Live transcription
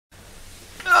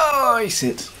I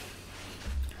sit?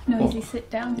 Noisy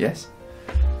sit down. Yes.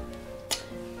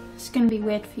 It's going to be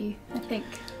weird for you, I think.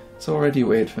 It's already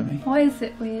weird for me. Why is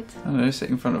it weird? I don't know, sit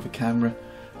in front of a camera.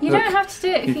 You don't have to do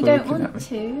it if you don't want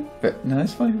to. But no,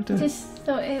 it's fine, we'll do it. Just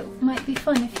thought it might be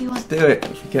fun if you want. Let's do it.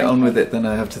 If we get on with it, then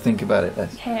I have to think about it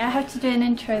less. Okay, I have to do an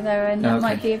intro though, and that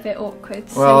might be a bit awkward.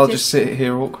 Well, I'll just sit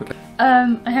here awkwardly.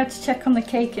 I have to check on the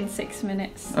cake in 6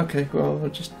 minutes. Okay, well, I'll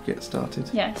just get started.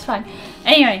 Yeah, it's fine.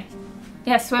 Anyway,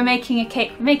 yes, we're making a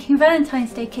cake. We're making a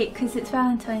Valentine's Day cake because it's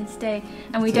Valentine's Day,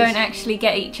 and we don't actually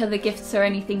get each other gifts or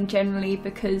anything generally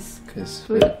because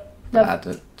we're bad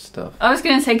at stuff. I was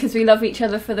going to say because we love each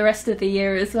other for the rest of the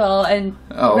year as well, and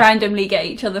randomly get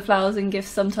each other flowers and gifts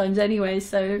sometimes anyway.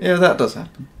 So yeah, that does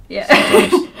happen. Yeah,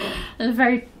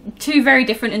 there's two very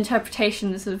different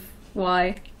interpretations of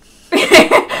why.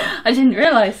 I didn't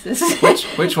realise this.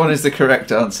 Which one is the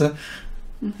correct answer?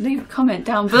 Leave a comment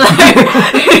down below.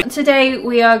 Today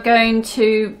we are going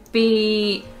to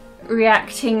be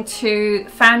reacting to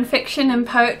fan fiction and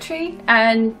poetry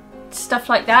and stuff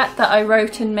like that I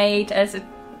wrote and made as an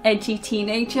edgy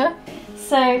teenager.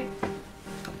 So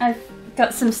I've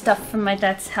got some stuff from my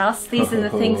dad's house. These are the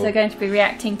things we're going to be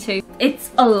reacting to.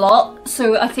 It's a lot,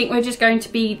 so I think we're just going to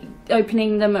be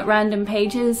opening them at random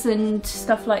pages and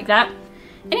stuff like that.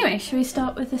 Anyway, should we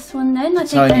start with this one then? I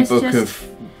think tiny book of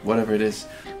whatever it is.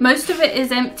 Most of it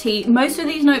is empty. Most of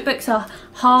these notebooks are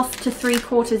half to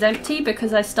 3/4 empty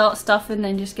because I start stuff and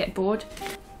then just get bored.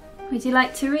 Would you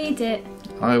like to read it?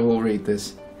 I will read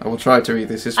this. I will try to read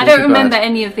this. I don't remember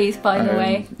any of these, by the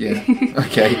way. Yeah,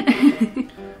 okay.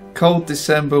 Cold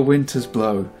December winters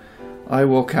blow. I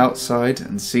walk outside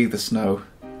and see the snow.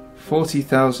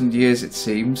 40,000 years it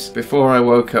seems before I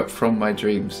woke up from my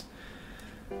dreams.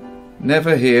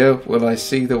 Never here will I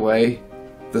see the way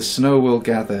the snow will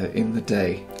gather in the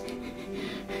day.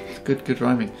 Good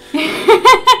rhyming.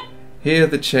 Here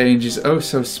the change is oh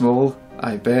so small,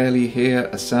 I barely hear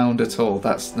a sound at all.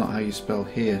 That's not how you spell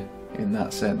hear in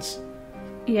that sense.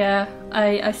 Yeah,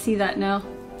 I see that now.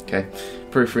 Okay,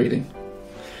 proofreading.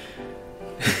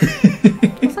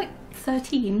 I was like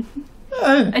 13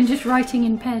 and just writing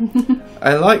in pen.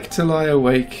 I like to lie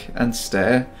awake and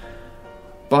stare,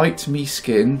 bite me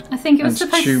skin, I think it was and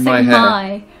supposed chew to my say hair.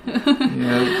 my.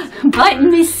 Yeah. Bite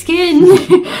me skin.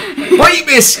 Bite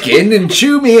me skin and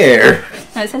chew me hair.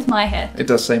 No, it says my hair. It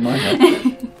does say my hair.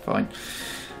 Fine.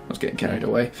 I was getting carried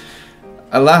away.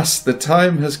 Alas, the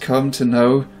time has come to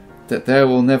know that there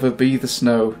will never be the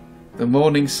snow. The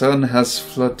morning sun has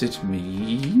flooded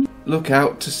me. Look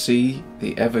out to see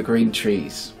the evergreen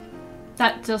trees.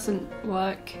 That doesn't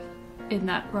work in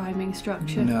that rhyming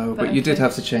structure. No, but you did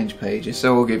have to change pages,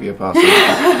 so we'll give you a pass.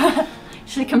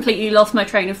 Should have completely lost my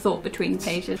train of thought between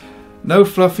pages. No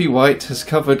fluffy white has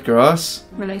covered grass.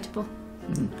 Relatable.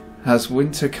 Has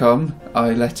winter come,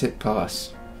 I let it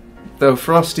pass. Though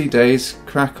frosty days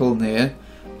crackle near,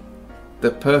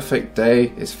 the perfect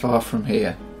day is far from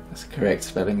here. That's the correct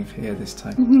spelling of here this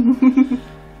time.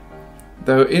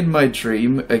 Though in my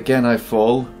dream again I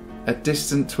fall, a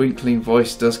distant twinkling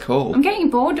voice does call. I'm getting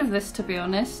bored of this, to be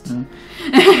honest.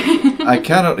 I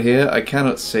cannot hear, I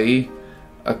cannot see.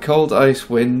 A cold ice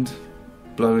wind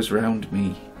blows round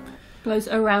me. Blows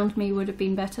around me would have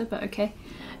been better, but okay.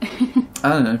 I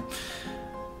don't know.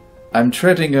 I'm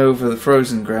treading over the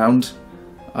frozen ground.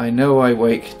 I know I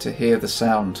wake to hear the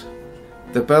sound.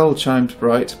 The bell chimed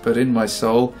bright, but in my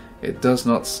soul it does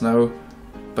not snow,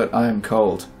 but I am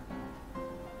cold.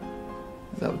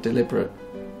 Is that deliberate?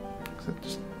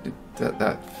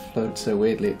 That flowed so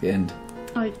weirdly at the end.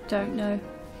 I don't know.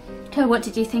 So what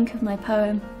did you think of my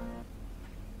poem?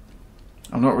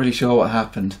 I'm not really sure what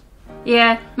happened.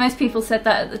 Yeah, most people said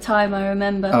that at the time, I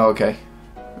remember. Oh, okay.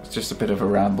 It's just a bit of a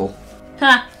ramble.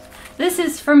 Ha! This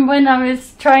is from when I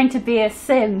was trying to be a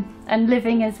sim and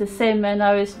living as a sim, and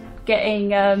I was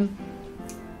getting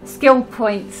skill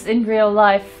points in real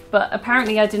life, but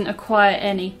apparently I didn't acquire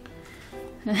any.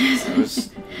 That was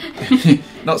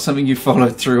not something you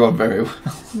followed through on very well.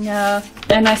 No,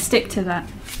 and I stick to that.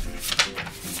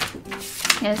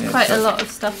 Yeah, there's quite a lot of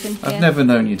stuff in here. I've never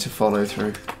known you to follow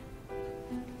through.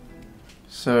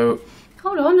 So...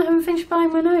 Hold on, I haven't finished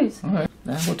buying my nose. Alright,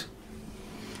 loud.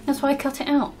 That's why I cut it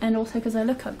out, and also because I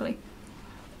look ugly.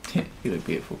 You look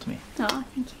beautiful to me. Oh,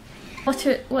 thank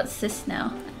you. What's this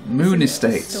now? Moon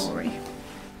Estates. Story.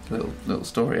 Little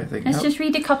story, I think. Let's just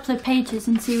read a couple of pages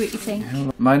and see what you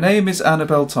think. My name is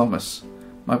Annabelle Thomas.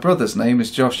 My brother's name is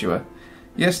Joshua.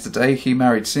 Yesterday he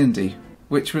married Cindy,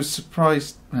 which was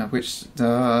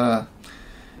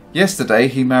Yesterday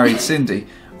he married Cindy,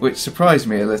 which surprised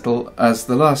me a little, as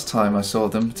the last time I saw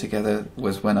them together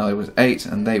was when I was 8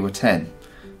 and they were 10.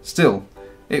 Still,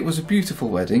 It was a beautiful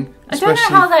wedding. I don't know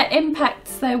how that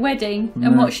impacts their wedding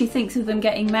and what she thinks of them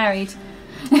getting married.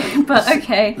 But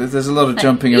okay. There's a lot of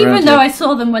jumping around. Even though I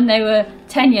saw them when they were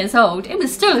 10 years old, it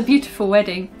was still a beautiful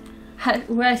wedding.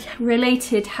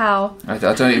 Related how... I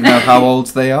don't even know how old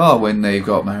they are when they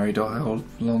got married or how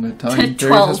long a time period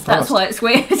 12, has passed. that's why it's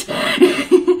weird.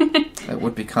 That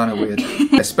would be kind of weird.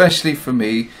 Especially for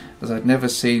me, as I'd never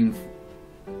seen...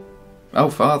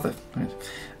 father. Right.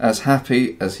 As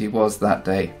happy as he was that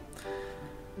day.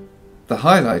 The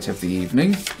highlight of the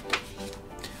evening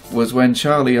was when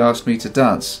Charlie asked me to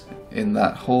dance in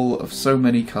that hall of so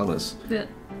many colours.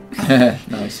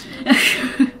 Nice.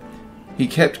 He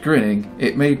kept grinning.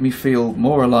 It made me feel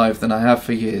more alive than I have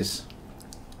for years.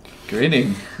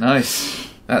 Grinning. Nice.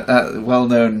 That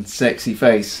well-known sexy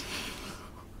face.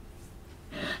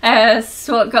 That's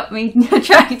what got me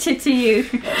attracted to you.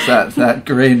 That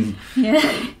grin.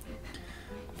 Yeah.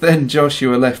 Then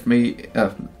Joshua left me...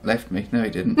 left me? No,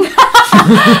 he didn't.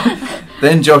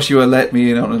 Then Joshua let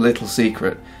me in on a little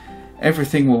secret.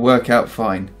 Everything will work out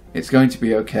fine. It's going to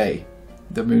be okay.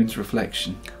 The moon's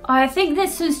reflection. I think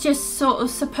this was just sort of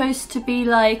supposed to be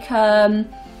like a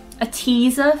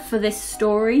teaser for this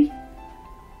story.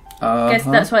 I guess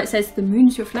that's why it says the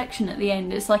moon's reflection at the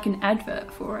end. It's like an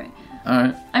advert for it.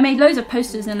 Alright. I made loads of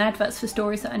posters and adverts for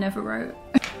stories that I never wrote.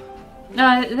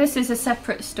 This is a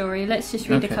separate story. Let's just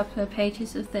read a couple of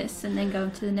pages of this and then go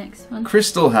on to the next one.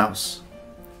 Crystal House.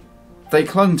 They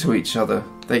clung to each other.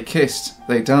 They kissed.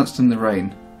 They danced in the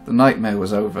rain. The nightmare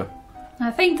was over.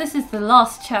 I think this is the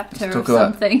last chapter of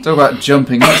something. Talk about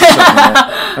jumping into something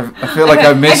there. I feel like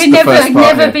I missed the first part. I could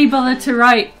never be bothered to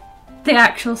write the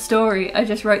actual story. I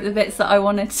just wrote the bits that I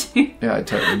wanted to. Yeah, I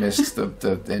totally missed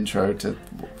the intro to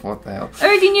what the hell. I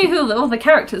already knew who all the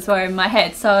characters were in my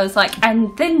head, so I was like,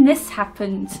 and then this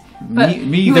happened. But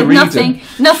me the reader.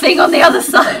 Nothing on the other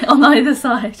side, on either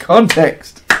side.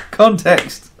 Context.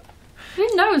 I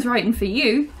didn't know I was writing for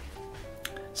you.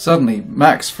 Suddenly,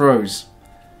 Max froze.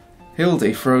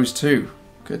 Hildy froze too.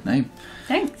 Good name.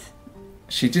 Thanks.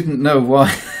 She didn't know why.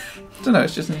 I don't know,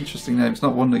 it's just an interesting name. It's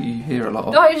not one that you hear a lot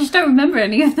of. I just don't remember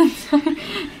any of them.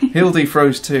 Hildy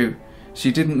froze too. She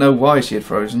didn't know why she had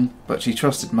frozen, but she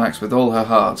trusted Max with all her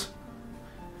heart.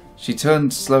 She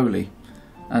turned slowly,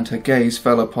 and her gaze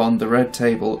fell upon the red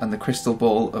table and the crystal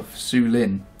ball of Su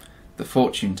Lin, the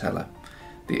fortune teller,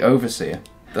 the overseer,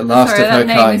 the last of her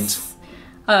kind. Is,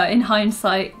 in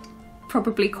hindsight,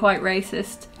 probably quite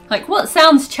racist. Like, what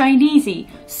sounds Chinesey?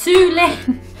 Su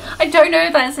Lin. I don't know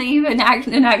if that's even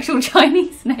an actual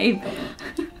Chinese name.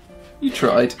 You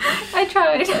tried. I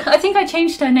tried. I think I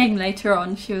changed her name later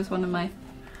on. She was one of my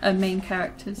main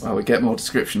characters. Well, we get more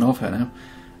description of her now.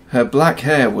 Her black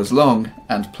hair was long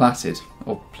and plaited.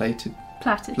 Or plaited?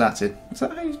 Plaited. Plaited. Is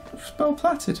that how you spell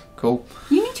plaited? Cool.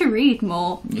 You need to read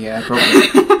more. Yeah,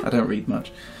 probably. I don't read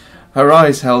much. Her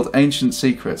eyes held ancient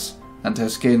secrets, and her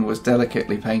skin was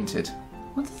delicately painted.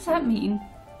 What does that mean?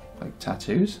 Like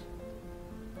tattoos?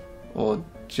 Or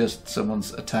just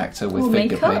someone's attacked her with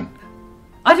finger makeup? Paint?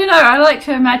 I don't know, I like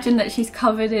to imagine that she's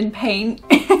covered in paint.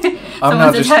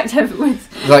 Someone's attacked her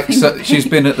with like she's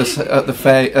been at the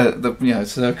fair, the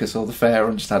circus or the fair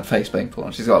and just had face paint put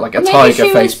on. She's got like a tiger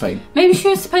face paint. Maybe she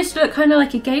was supposed to look kind of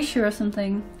like a geisha or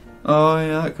something. Oh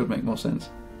yeah, that could make more sense.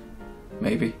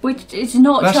 Maybe. Which is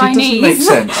not Chinese.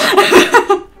 Doesn't make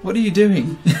sense. What are you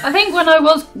doing? I think when I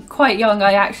was quite young,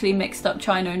 I actually mixed up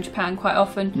China and Japan quite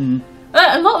often.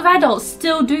 A lot of adults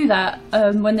still do that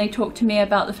when they talk to me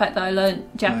about the fact that I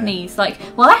learnt Japanese. Right.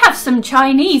 Like, well, I have some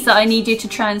Chinese that I need you to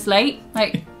translate.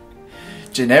 Like,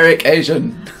 generic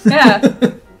Asian. Yeah.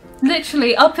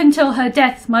 Literally, up until her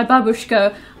death, my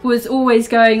babushka was always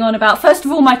going on about, first of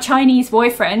all, my Chinese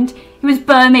boyfriend. He was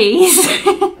Burmese,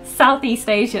 Southeast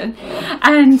Asian.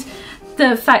 And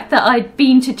the fact that I'd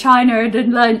been to China and had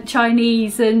learnt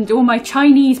Chinese and all my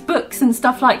Chinese books and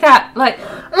stuff like that. Like,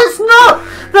 it's not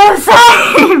the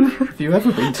same! Have you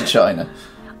ever been to China?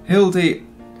 Hildy...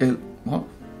 what?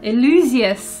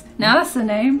 Illusius. Now that's a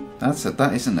name. That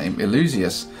is a name.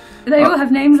 Illusius. They all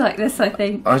have names like this, I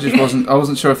think. I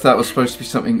wasn't sure if that was supposed to be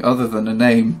something other than a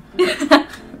name.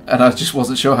 And I just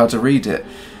wasn't sure how to read it.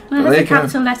 Well, there's a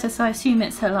capital letter, so I assume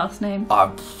it's her last name.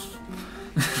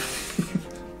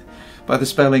 By the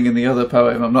spelling in the other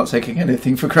poem, I'm not taking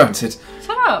anything for granted.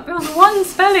 Shut up, it was one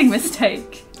spelling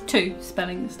mistake. 2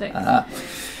 spelling mistakes.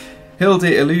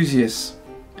 Hildy Illusius.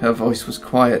 Her voice was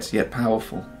quiet yet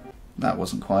powerful. That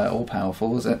wasn't quiet or powerful,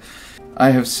 was it?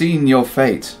 I have seen your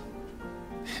fate.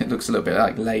 It looks a little bit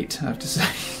like late, I have to say.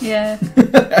 Yeah.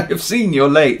 I have seen your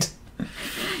late.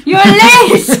 You're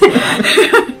late!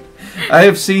 I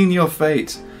have seen your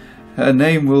fate. Her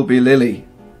name will be Lily.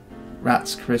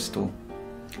 Rat's Crystal.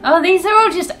 Oh, these are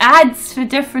all just ads for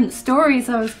different stories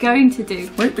I was going to do.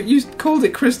 Wait, but you called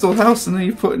it Crystal House and then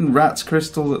you put in Rat's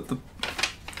Crystal at the...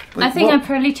 I think I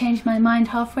probably changed my mind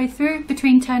halfway through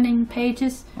between turning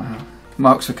pages. Wow.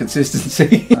 Marks for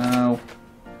consistency. Wow.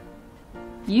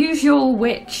 Usual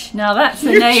Witch. Now that's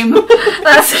a name.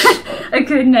 That's a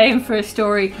good name for a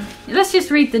story. Let's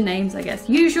just read the names, I guess.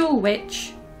 Usual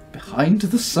Witch. Behind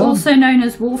the Sun. Also known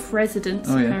as Wolf Residence,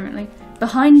 apparently.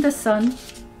 Behind the Sun.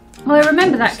 Oh, I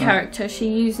remember that character. She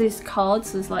uses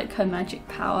cards as like her magic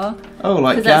power. Oh,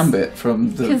 like Gambit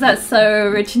from the... Because that's so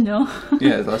original.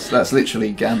 Yeah, that's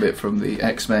literally Gambit from the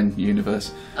X-Men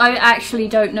universe. I actually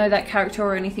don't know that character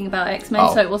or anything about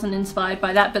X-Men, so it wasn't inspired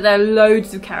by that, but there are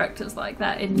loads of characters like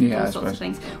that in all sorts of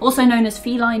things. Also known as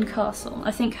Feline Castle.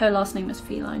 I think her last name was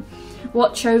Feline.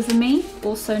 Watch Over Me,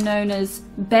 also known as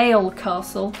Bale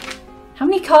Castle. How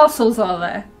many castles are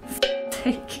there?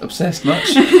 Obsessed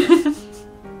much?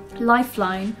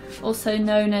 Lifeline, also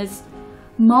known as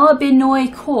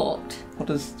Marbinoy Court.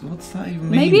 What's that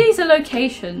even mean? Maybe these are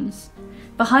locations.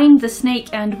 Behind the Snake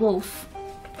and Wolf,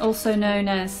 also known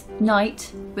as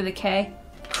Night with a K.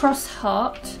 Cross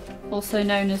Heart, also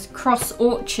known as Cross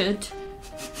Orchard.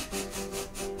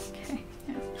 Okay,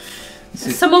 yeah.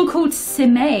 Someone called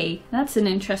Simei. That's an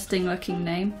interesting looking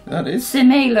name. That is.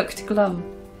 Simei looked glum.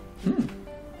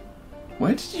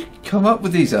 Where did you come up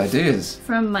with these ideas?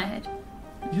 From my head.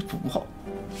 Yeah, but what?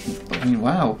 I mean,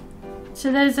 wow.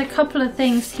 So there's a couple of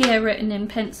things here written in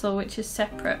pencil which is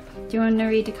separate. Do you want to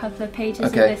read a couple of pages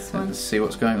of this one? Let's see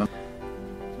what's going on.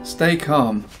 Stay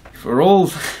calm. For all...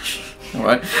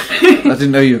 Alright. I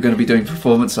didn't know you were going to be doing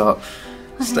performance art.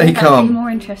 Stay calm. More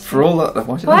interesting. For all that...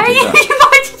 Why did I do that?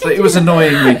 Why did it was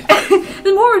annoying me.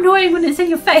 It's more annoying when it's in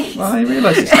your face. Well, I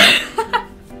realise it's not.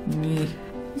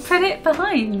 Put it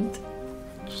behind.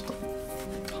 Just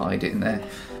hide it in there.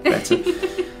 Better.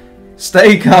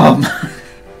 Stay calm.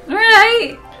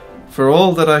 Right. For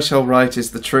all that I shall write is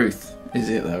the truth. Is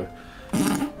it though?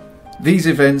 These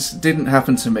events didn't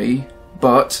happen to me,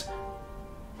 but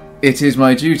it is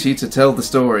my duty to tell the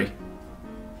story.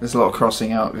 There's a lot of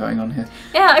crossing out going on here.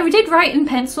 Yeah, I did write in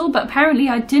pencil, but apparently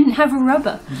I didn't have a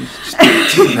rubber. You just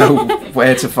didn't know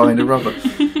where to find a rubber.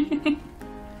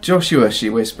 Joshua,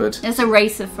 she whispered. It's a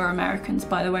racer for Americans,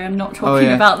 by the way. I'm not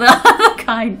talking about the other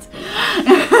kind.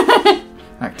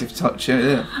 Active touch,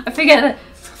 yeah. I forget that.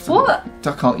 What?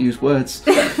 I can't use words.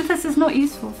 This is not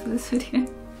useful for this video.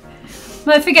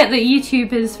 But I forget that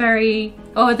YouTube is very,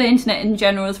 or the internet in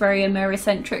general is very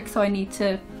Americentric, so I need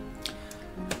to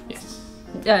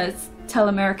tell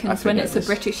Americans when it's a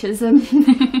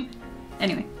Britishism.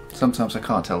 Anyway. Sometimes I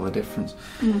can't tell the difference.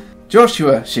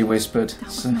 Joshua, she whispered. That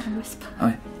was not a whisper.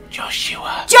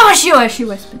 Joshua! Joshua, she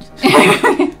whispered.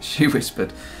 She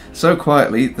whispered, so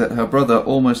quietly that her brother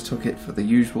almost took it for the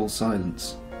usual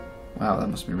silence. Wow, that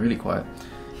must be really quiet.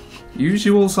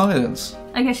 Usual silence.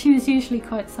 I guess she was usually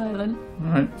quite silent.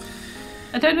 Alright.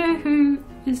 I don't know who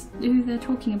they're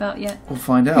talking about yet. We'll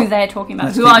find out. Who they're talking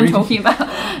about. Who I'm talking about.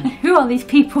 Who are these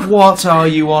people? What are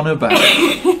you on about?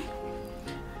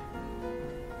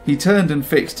 He turned and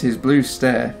fixed his blue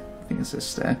stare, I think it says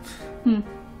stare,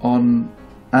 on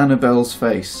Annabelle's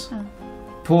face,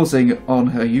 pausing on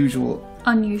her unusual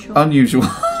pausing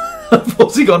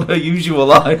on her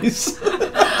usual eyes.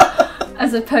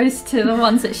 As opposed to the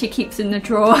ones that she keeps in the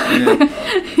drawer.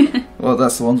 Yeah. Well,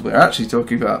 that's the ones we're actually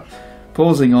talking about.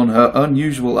 Pausing on her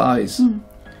unusual eyes.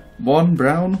 One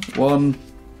brown, one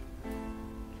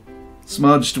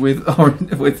smudged with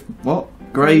with what?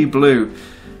 Grey blue.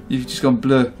 You've just gone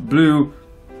blue,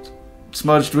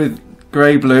 smudged with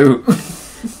grey blue.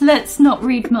 Let's not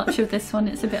read much of this one,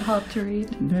 it's a bit hard to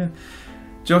read. Yeah.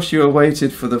 Joshua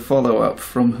waited for the follow-up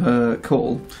from her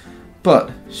call,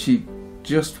 but she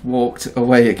just walked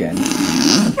away again.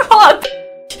 What?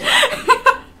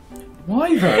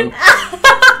 Why though?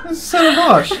 That's so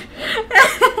harsh.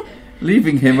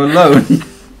 Leaving him alone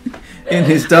in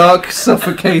his dark,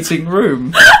 suffocating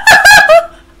room.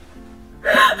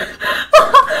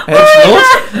 Why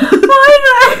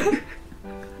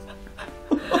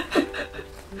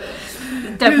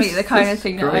Definitely the kind of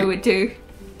thing that I would do.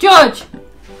 George!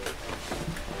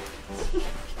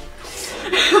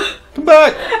 Come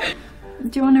back!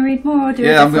 Do you want to read more or do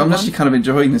I'm actually kind of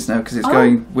enjoying this now because it's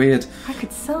going weird. I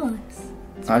could sell this.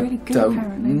 It's really good,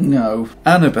 apparently. No.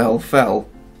 Annabelle fell,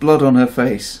 blood on her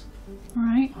face.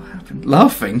 Right. What happened?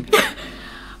 Laughing?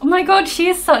 Oh my god, she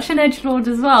is such an edgelord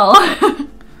as well.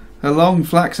 Her long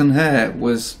flaxen hair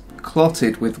was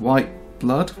clotted with white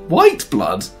blood. White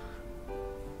blood?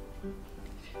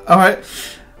 Alright.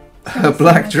 Her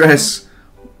black dress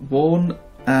worn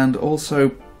and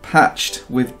also patched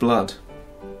with blood.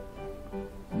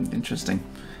 Interesting.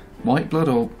 White blood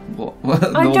or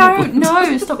what? I don't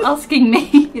know. Stop asking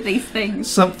me these things.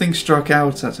 Something struck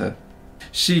out at her.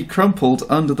 She crumpled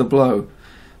under the blow,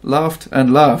 laughed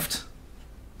and laughed.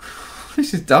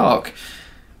 This is dark.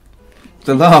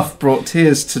 The laugh brought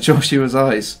tears to Joshua's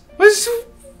eyes.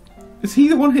 Is he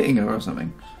the one hitting her or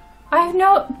something? I have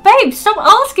no... Babe, stop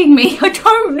asking me. I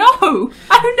don't know.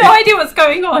 I have no idea what's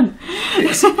going on.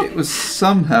 It was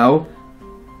somehow...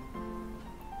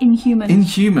 Inhuman.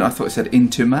 Inhuman. I thought it said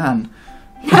into man.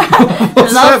 The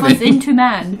laugh was into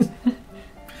man.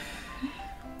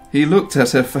 He looked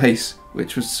at her face,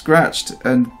 which was scratched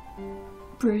and...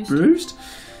 Bruised?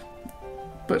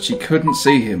 But she couldn't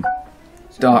see him.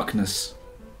 Darkness.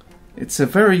 It's a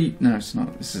very... No, it's not.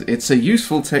 It's a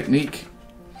useful technique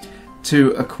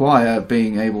to acquire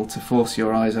being able to force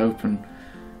your eyes open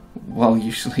while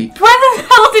you sleep. Where the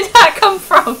hell did that come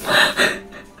from?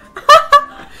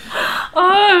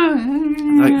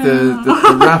 Like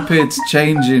the rapid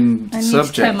change in I need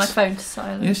subject. to turn my phone to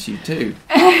silent. Yes, you do.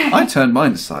 I turned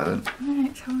mine to silent. No,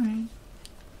 it's alright.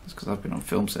 It's because I've been on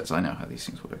film sets. I know how these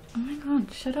things work. Oh my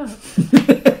god, shut up.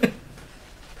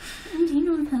 You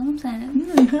know film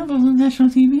sets. on national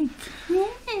TV.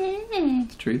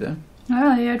 It's true, though.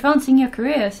 Oh, you're advancing your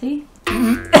career, see?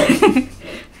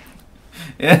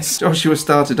 Yes, Joshua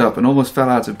started up and almost fell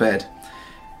out of bed.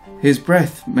 His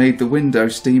breath made the window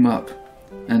steam up,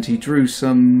 and he drew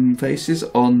some faces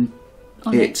on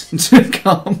it to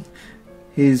calm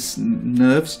his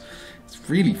nerves. It's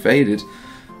really faded.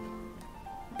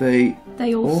 They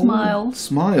all smiled.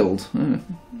 Smiled. Oh.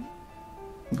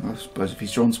 I suppose if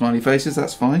he's drawn smiley faces,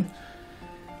 that's fine.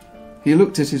 He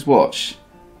looked at his watch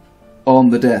on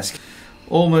the desk.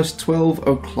 Almost 12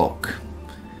 o'clock.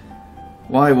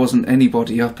 Why wasn't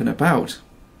anybody up and about?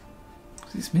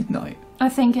 It's midnight. I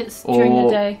think it's during the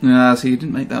day. Nah, so you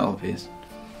didn't make that obvious.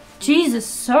 Jesus,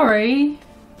 sorry.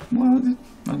 Well,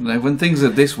 I don't know, when things are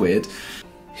this weird.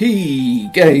 He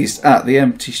gazed at the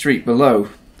empty street below,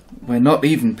 where not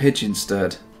even pigeons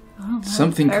stirred. Oh, wow,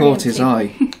 something very caught empty. his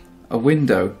eye. A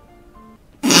window.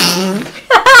 He's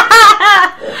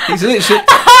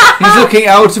looking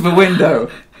out of a window.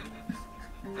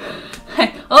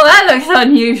 Oh, that looks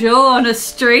unusual on a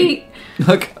street.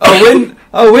 Look,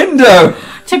 a window!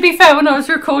 To be fair, when I was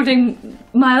recording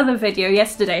my other video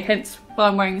yesterday, hence why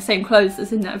I'm wearing the same clothes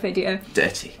as in that video.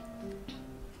 Dirty.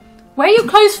 Wear your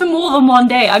clothes for more than one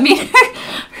day. I mean,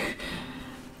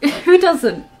 who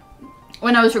doesn't?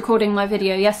 When I was recording my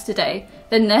video yesterday,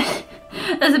 then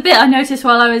there's a bit I noticed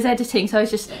while I was editing, so I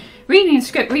was just reading a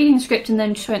script, and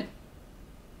then just went...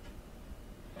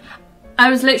 I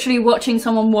was literally watching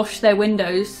someone wash their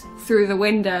windows through the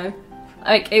window.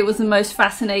 Like, it was the most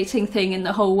fascinating thing in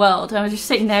the whole world. I was just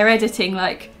sitting there editing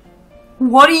like,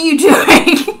 what are you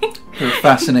doing? You're a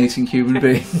fascinating human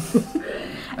being.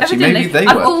 Actually, maybe they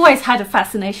I've were. always had a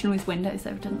fascination with windows,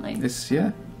 evidently.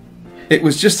 Yeah. It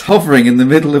was just hovering in the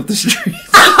middle of the street.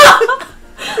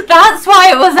 That's why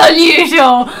it was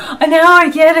unusual. And now I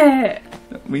get it.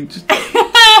 I mean, just...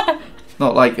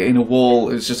 not like in a wall,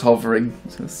 it was just hovering.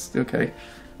 So it's okay.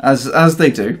 As they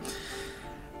do.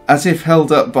 As if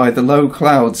held up by the low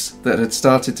clouds that had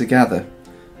started to gather.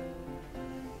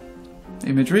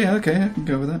 Imagery, okay, I can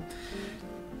go with that.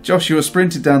 Joshua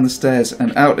sprinted down the stairs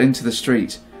and out into the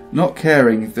street, not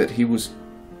caring that he was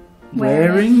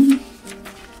wearing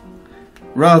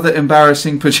rather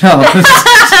embarrassing pyjamas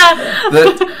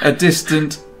that a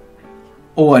distant...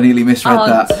 Oh, I nearly misread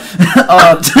that.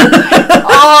 Aunt!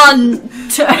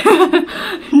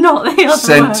 Not the other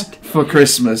Sent word. for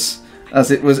Christmas,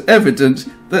 as it was evident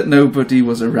that nobody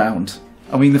was around.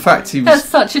 I mean, the fact he was... That's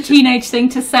such a teenage thing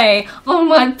to say. Oh,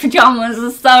 my pyjamas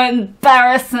are so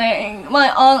embarrassing. My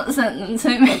aunt sent them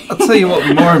to me. I'll tell you what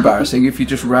would be more embarrassing if you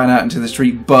just ran out into the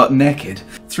street butt naked.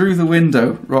 Through the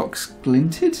window, rocks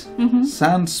glinted. Mm-hmm.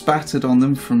 Sand spattered on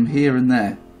them from here and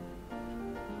there.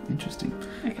 Interesting.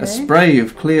 Okay. A spray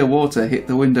of clear water hit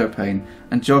the window pane,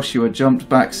 and Joshua jumped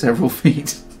back several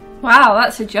feet. Wow,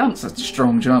 that's a jump. That's a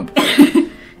strong jump.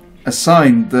 A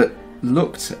sign that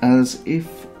looked as if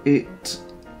it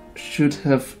should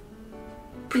have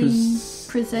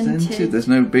presented. There's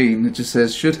no bean. It just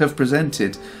says should have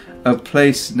presented a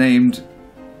place named.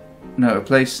 No, a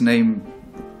place named.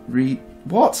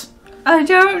 What? I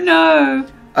don't know.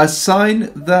 A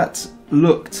sign that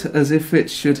looked as if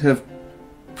it should have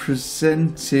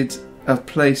presented a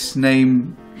place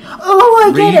name. Oh,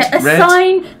 I get it. A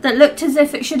sign that looked as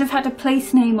if it should have had a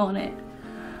place name on it.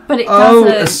 But it Oh,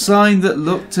 doesn't. a sign that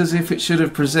looked as if it should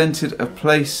have presented a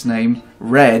place name.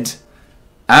 Read.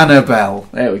 Annabelle.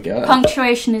 There we go.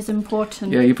 Punctuation is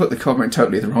important. Yeah, you put the comma in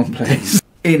totally the wrong place.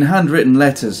 In handwritten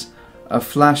letters, a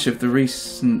flash of the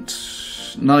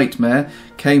recent nightmare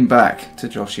came back to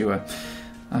Joshua.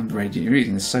 I'm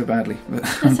reading this so badly. But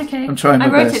That's okay. I'm trying my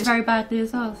best. I wrote it very badly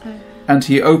as well, so... And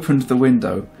he opened the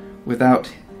window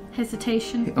without...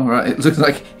 hesitation. Alright, it looks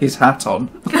like his hat on.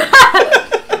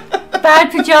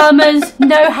 Bad pyjamas,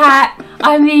 no hat.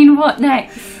 I mean, what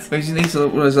next? Well, he needs one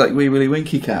of those like Wee Willie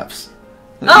Winky caps.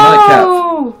 Like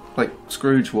Oh! nightcap, like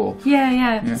Scrooge wore.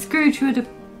 Yeah. Scrooge would have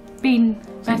been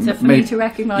better for maybe, me to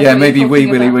recognise. Yeah, maybe Wee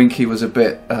Willie Winky was a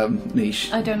bit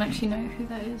niche. I don't actually know who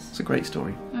that is. It's a great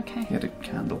story. Okay. He had a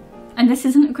candle. And this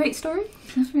isn't a great story?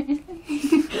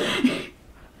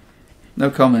 No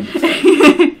comment.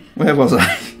 Where was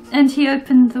I? And he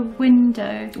opened the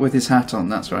window. With his hat on,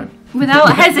 that's right.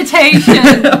 Without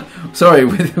hesitation. Sorry,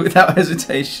 without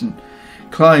hesitation.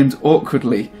 Climbed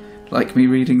awkwardly, like me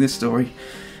reading this story,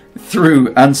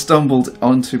 through and stumbled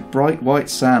onto bright white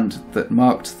sand that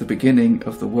marked the beginning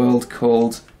of the world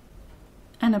called...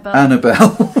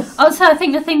 Annabelle. Also, I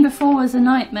think the thing before was a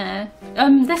nightmare.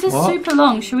 This is What? super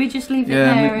long. Should we just leave it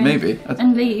there maybe.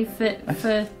 And leave it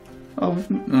for... Oh,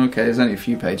 okay, there's only a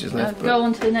few pages left. But go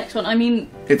on to the next one. I mean,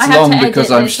 it's I have long to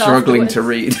because edit I'm this struggling afterwards. to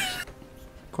read.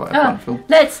 Quite a fun film.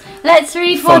 Let's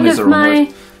read Fun one is of the wrong my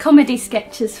word. comedy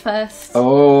sketches first.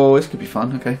 Oh, this could be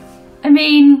fun, okay. I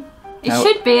mean, it How-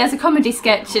 should be as a comedy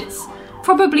sketch. It's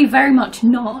probably very much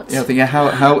not. Yeah, I think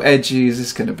how edgy is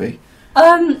this going to be?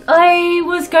 I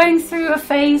was going through a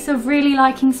phase of really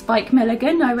liking Spike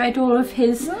Milligan. I read all of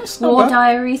his That's not war bad.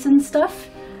 diaries and stuff,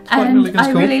 Spike and Milligan's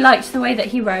I cool. really liked the way that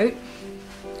he wrote.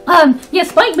 Yeah,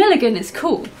 Spike Milligan is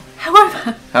cool.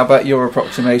 However, How about your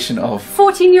approximation of...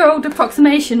 14-year-old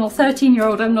approximation or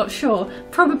 13-year-old, I'm not sure.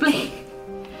 Probably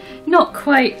not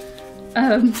quite.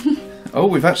 Oh,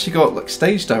 we've actually got like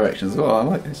stage directions as well. I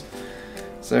like this.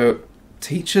 So,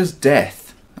 teacher's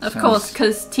death. Of Sounds- course,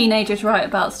 because teenagers write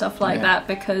about stuff like Yeah. that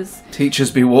because, Teachers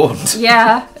be warned.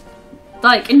 yeah,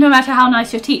 like, no matter how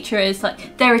nice your teacher is,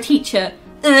 like, they're a teacher.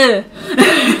 Ugh.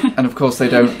 And of course they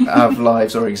don't have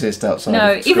lives or exist outside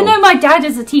No, of school. even though my dad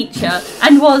is a teacher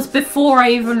and was before I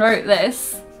even wrote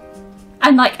this,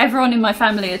 and like everyone in my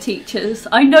family are teachers,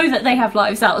 I know that they have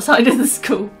lives outside of the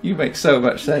school. You make so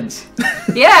much sense.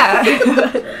 Yeah.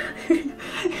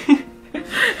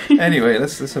 Anyway,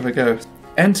 let's have a go.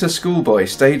 Enter schoolboy,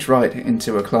 stage right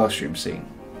into a classroom scene.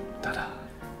 Ta-da.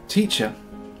 Teacher.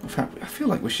 In fact, I feel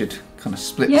like we should kind of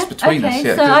split this between us.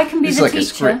 Okay, so I can be this the is like teacher.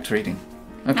 a script reading.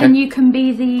 Okay. And you can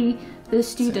be the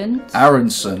student.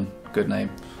 Aronson. Good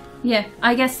name. Yeah,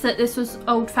 I guess that this was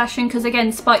old-fashioned because,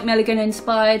 again, Spike Milligan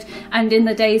inspired, and in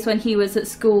the days when he was at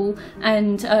school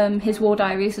and his war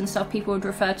diaries and stuff, people would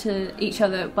refer to each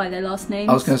other by their last names.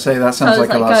 I was going to say, that sounds so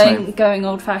like a I was last going, name. going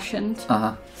old-fashioned.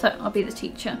 Uh-huh. So I'll be the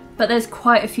teacher. But there's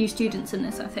quite a few students in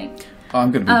this, I think. Oh,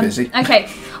 I'm going to be busy. Okay,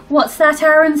 what's that,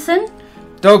 Aronson?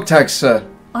 Dog tag, sir.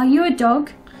 Are you a dog?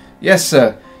 Yes,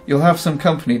 sir. You'll have some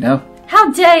company now.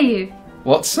 How dare you?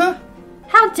 What, sir?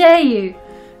 How dare you?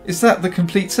 Is that the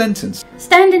complete sentence?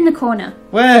 Stand in the corner.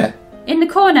 Where? In the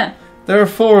corner. There are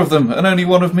 4 of them, and only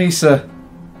 1 of me, sir.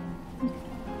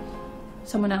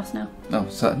 Someone else now. No,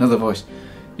 sir, another voice.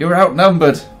 You're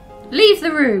outnumbered. Leave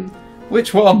the room.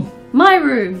 Which one? My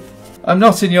room. I'm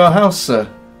not in your house, sir.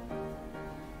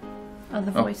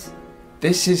 Other Oh. voice.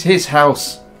 This is his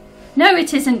house. No,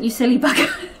 it isn't, you silly bugger.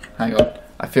 Hang on.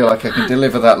 I feel like I can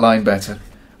deliver that line better.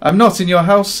 I'm not in your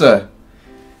house, sir.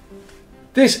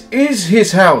 This is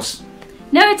his house.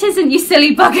 No, it isn't, you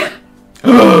silly bugger.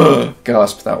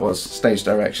 Gasp, that was. Stage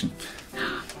direction.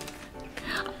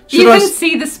 You can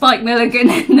see the Spike Milligan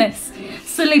in this.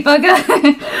 Silly bugger.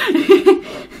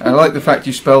 I like the fact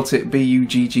you spelt it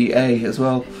B-U-G-G-A as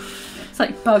well. It's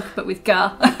like bug, but with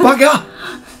gar. Bugger!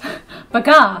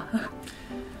 Bagar.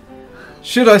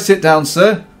 Should I sit down,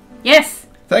 sir? Yes.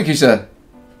 Thank you, sir.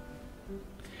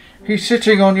 He's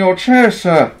sitting on your chair,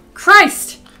 sir.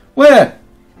 Christ. Where?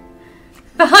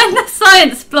 Behind the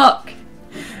science block.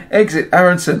 Exit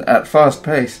Aronson at fast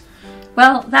pace.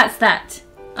 Well, that's that.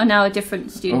 Oh, now a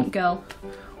different student girl.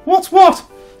 What's what?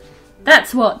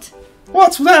 That's what.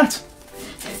 What's that?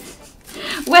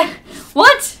 Where?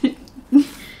 What?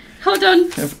 Hold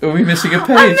on. Are we missing a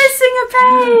page? I'm missing a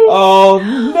page. Oh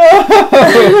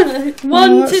no!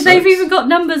 1, that 2. They've sucks. even got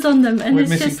numbers on them, and We're it's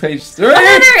missing just. page 3. Oh, no,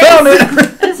 there Found it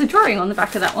it! There's a drawing on the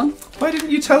back of that one. Why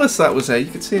didn't you tell us that was there? You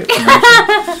could see it from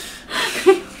there.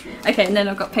 Okay, and then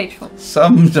I've got page 4.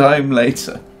 Sometime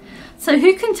later. So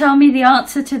who can tell me the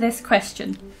answer to this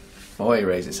question? Boy,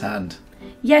 raise his hand.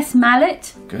 Yes,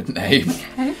 Mallet. Good name.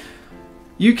 Okay.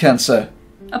 You can, sir.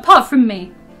 Apart from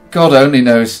me. God only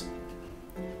knows.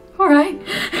 Alright.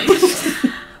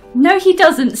 No, he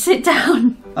doesn't. Sit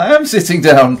down. I am sitting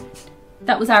down.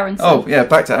 That was Aronson. Oh, yeah,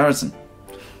 back to Aronson.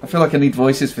 I feel like I need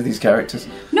voices for these characters.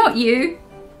 Not you.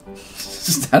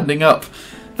 Standing up.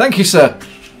 Thank you, sir.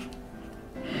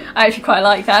 I actually quite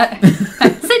like that.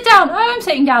 Sit down. I am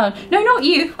sitting down. No, not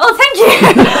you. Oh, thank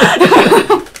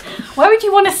you. Why would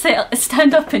you want to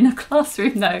stand up in a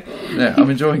classroom, though? Yeah, I'm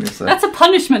enjoying this, though. That's a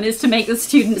punishment, is to make the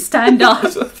students stand up.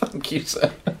 Thank you,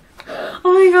 sir.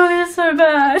 Oh my god, it's so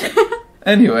bad.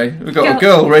 Anyway, we've got a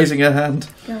girl raising her hand.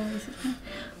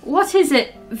 What is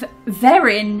it?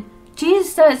 Verin?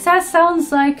 Jeez, that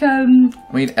sounds like I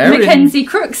mean, Erin. Mackenzie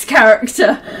Crook's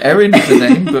character. Erin is the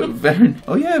name, but Verin.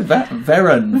 Oh yeah,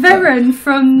 Verin. Verin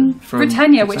from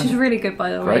Britannia, which is really good,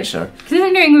 by the way. Great show.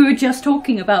 Considering we were just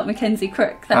talking about Mackenzie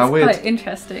Crook, that's weird. quite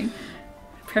interesting.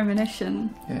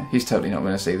 Premonition. Yeah, he's totally not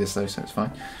going to see this though, so it's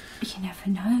fine. You never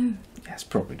know. Yeah, it's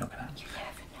probably not going to happen. You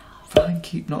never know. Fine,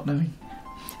 keep not knowing.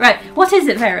 Right, what is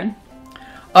it, Verin?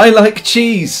 I like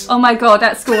cheese. Oh my god,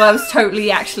 at school I was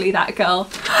totally actually that girl.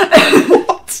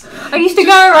 What? I used to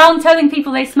go around telling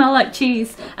people they smell like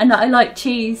cheese and that I like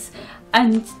cheese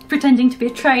and pretending to be a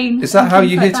train. Is that how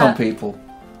you hit that. on people?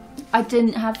 I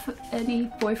didn't have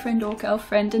any boyfriend or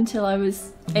girlfriend until I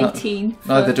was 18.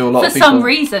 Neither do a lot of people. For some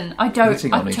reason. I don't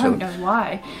know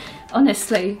why.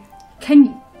 Honestly.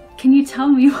 Can you tell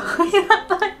me why that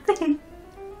might be?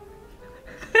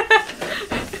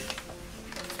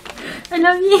 I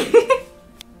love you.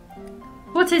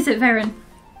 What is it, Verin?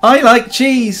 I like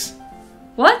cheese.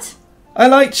 What? I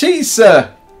like cheese,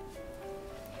 sir.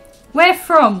 Where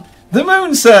from? The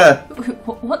moon, sir.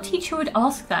 What teacher would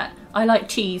ask that? I like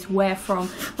cheese. Where from?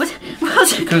 What?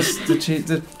 Because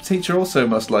the teacher also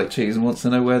must like cheese and wants to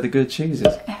know where the good cheese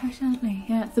is. Evidently,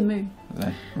 yeah, the moon.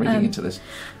 Okay, reading into this.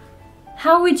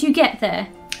 How would you get there?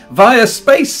 Via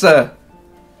space, sir.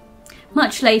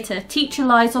 Much later, teacher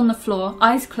lies on the floor,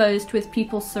 eyes closed with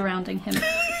people surrounding him.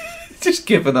 Just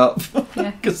given up.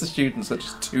 Yeah. Because the students are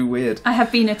just too weird. I have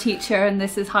been a teacher and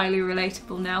this is highly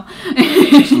relatable now.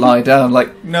 Just lie down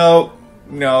like, no.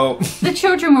 The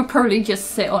children would probably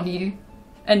just sit on you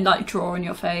and like draw on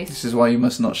your face. This is why you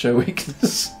must not show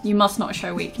weakness. You must not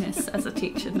show weakness as a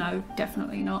teacher. No,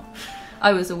 definitely not.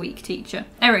 I was a weak teacher.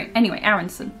 Anyway,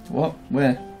 Aronson. What?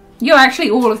 Where? You're actually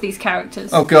all of these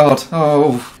characters. Oh god.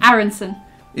 Oh. Aronson.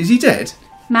 Is he dead?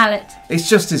 Mallet. It's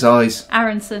just his eyes.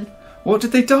 Aronson. What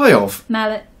did they die of?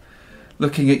 Mallet.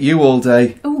 Looking at you all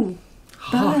day. Ooh.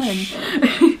 Harsh.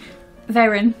 Burn.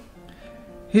 Verin.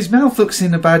 His mouth looks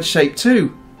in a bad shape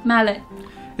too. Mallet.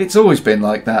 It's always been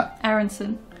like that.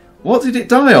 Aronson. What did it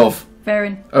die of?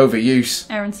 Verin. Overuse.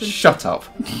 Aronson. Shut up.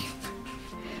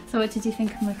 So what did you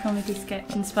think of my comedy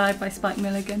sketch inspired by Spike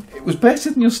Milligan? It was better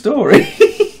than your story.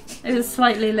 It was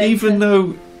slightly later. Even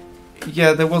though,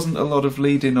 yeah, there wasn't a lot of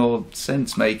leading or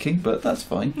sense making, but that's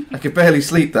fine. I could barely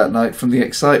sleep that night from the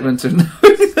excitement of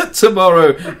knowing that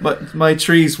tomorrow my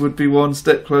trees would be one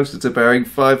step closer to bearing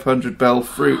 500 bell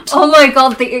fruit. Oh my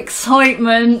god, the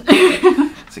excitement.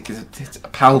 It's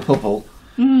palpable.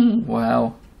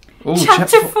 Wow. Ooh,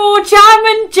 Chapter 4, Jam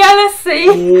and Jealousy.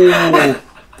 Ooh,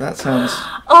 that sounds...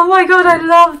 Oh my god, I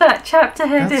love that chapter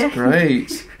heading. That's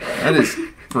great. That is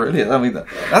brilliant. I mean,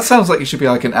 that sounds like it should be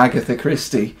like an Agatha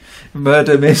Christie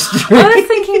murder mystery. I was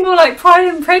thinking more like Pride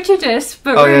and Prejudice,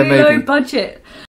 but really low budget.